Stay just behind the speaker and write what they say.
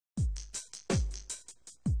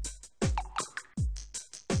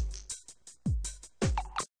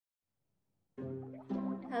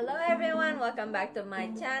Hello everyone, welcome back to my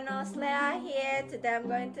channel. Lea here. Today I'm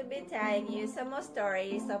going to be telling you some more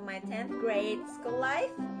stories of my 10th grade school life,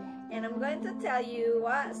 and I'm going to tell you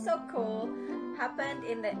what so cool happened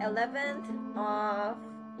in the 11th of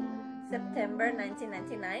September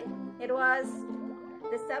 1999. It was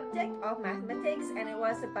the subject of mathematics and it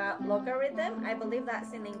was about logarithm. I believe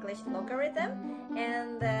that's in English, logarithm,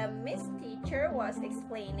 and the Miss teacher was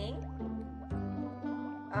explaining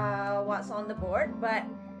what's on the board, but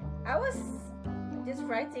I was just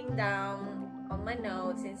writing down on my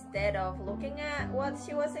notes instead of looking at what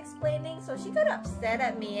she was explaining. So she got upset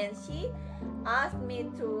at me and she asked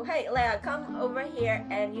me to, hey Lea, come over here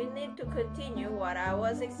and you need to continue what I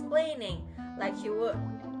was explaining. Like she would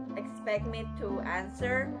expect me to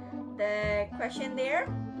answer the question there,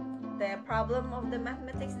 the problem of the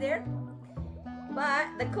mathematics there.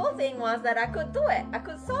 But the cool thing was that I could do it, I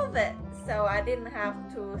could solve it. So I didn't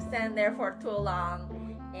have to stand there for too long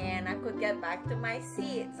and I could get back to my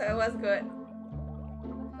seat, so it was good.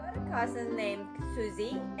 I've got a cousin named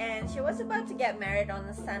Susie and she was about to get married on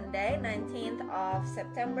a Sunday, 19th of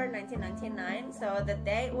September 1999. So the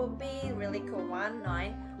date will be really cool,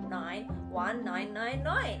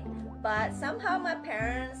 1999. But somehow my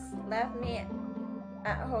parents left me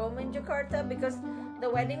at home in Jakarta because the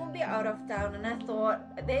wedding would be out of town, and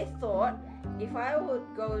they thought if I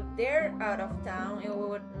would go there out of town it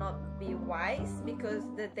would not be wise because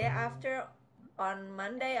the day after on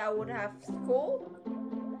Monday I would have school.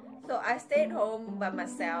 So I stayed home by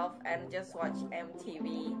myself and just watched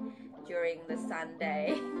MTV during the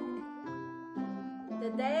Sunday. The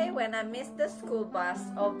day when I missed the school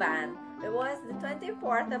bus or van, it was the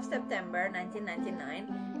 24th of September 1999.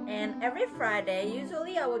 And every Friday,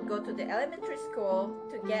 usually I would go to the elementary school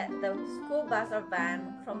to get the school bus or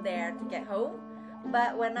van from there to get home.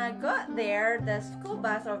 But when I got there, the school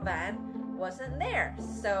bus or van wasn't there.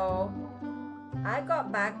 So I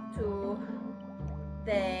got back to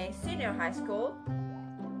the senior high school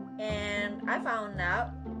and I found out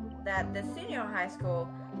that the senior high school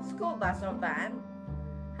school bus or van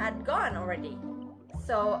had gone already.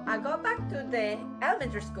 So I got back to the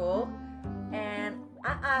elementary school and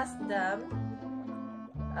I asked them,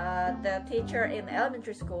 the teacher in the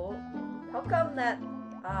elementary school, how come that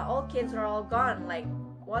all kids are all gone? Like,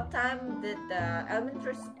 what time did the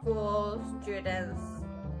elementary school students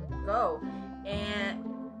go?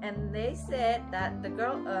 And they said that the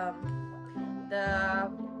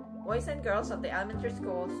boys and girls of the elementary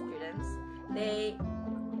school students, they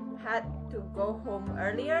had to go home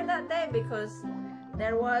earlier that day because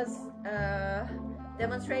there was a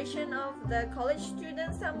demonstration of the college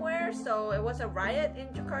students somewhere, so it was a riot in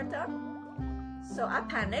Jakarta. So I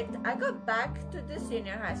panicked. I got back to the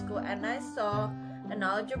senior high school and I saw an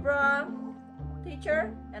algebra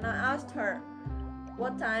teacher and I asked her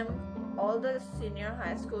what time all the senior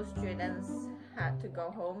high school students had to go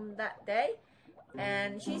home that day,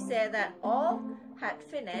 and she said that all had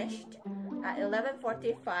finished at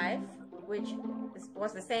 11:45, which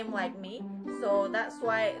was the same like me, so that's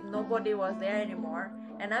why nobody was there anymore.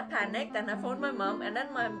 And I panicked and I phoned my mom, and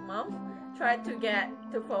then my mom tried to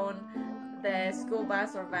phone the school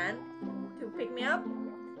bus or van to pick me up,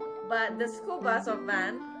 but the school bus or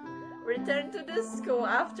van returned to the school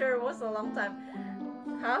after it was a long time,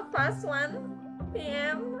 1:30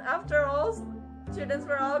 p.m. after all students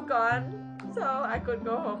were all gone, so I could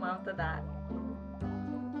go home after that.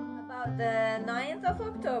 The 9th of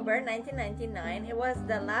October 1999, it was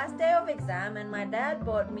the last day of exam and my dad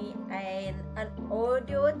bought me an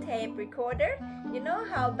audio tape recorder. You know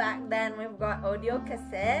how back then we've got audio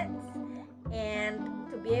cassettes, and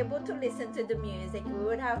to be able to listen to the music we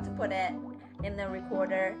would have to put it in the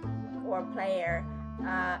recorder or player,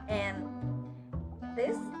 and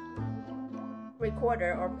this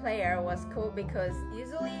recorder or player was cool because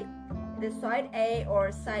usually the side A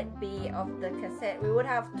or side B of the cassette, we would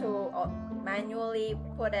have to manually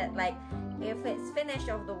put it, like if it's finished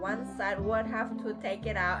of the one side, we would have to take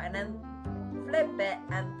it out and then flip it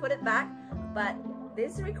and put it back. But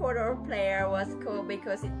this recorder or player was cool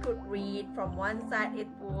because it could read from one side, it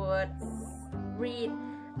would read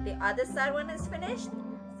the other side when it's finished,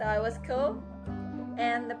 so it was cool.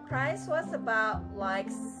 And the price was about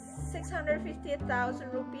like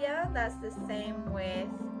 650,000 rupiah. That's the same with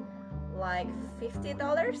like $50.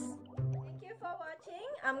 Thank you for watching.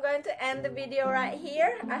 I'm going to end the video right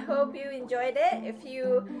here. I hope you enjoyed it. If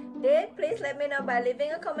you did, please let me know by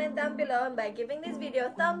leaving a comment down below and by giving this video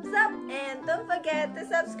a thumbs up, and don't forget to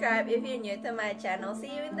subscribe if you're new to my channel.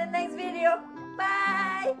 See you in the next video.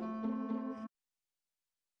 Bye.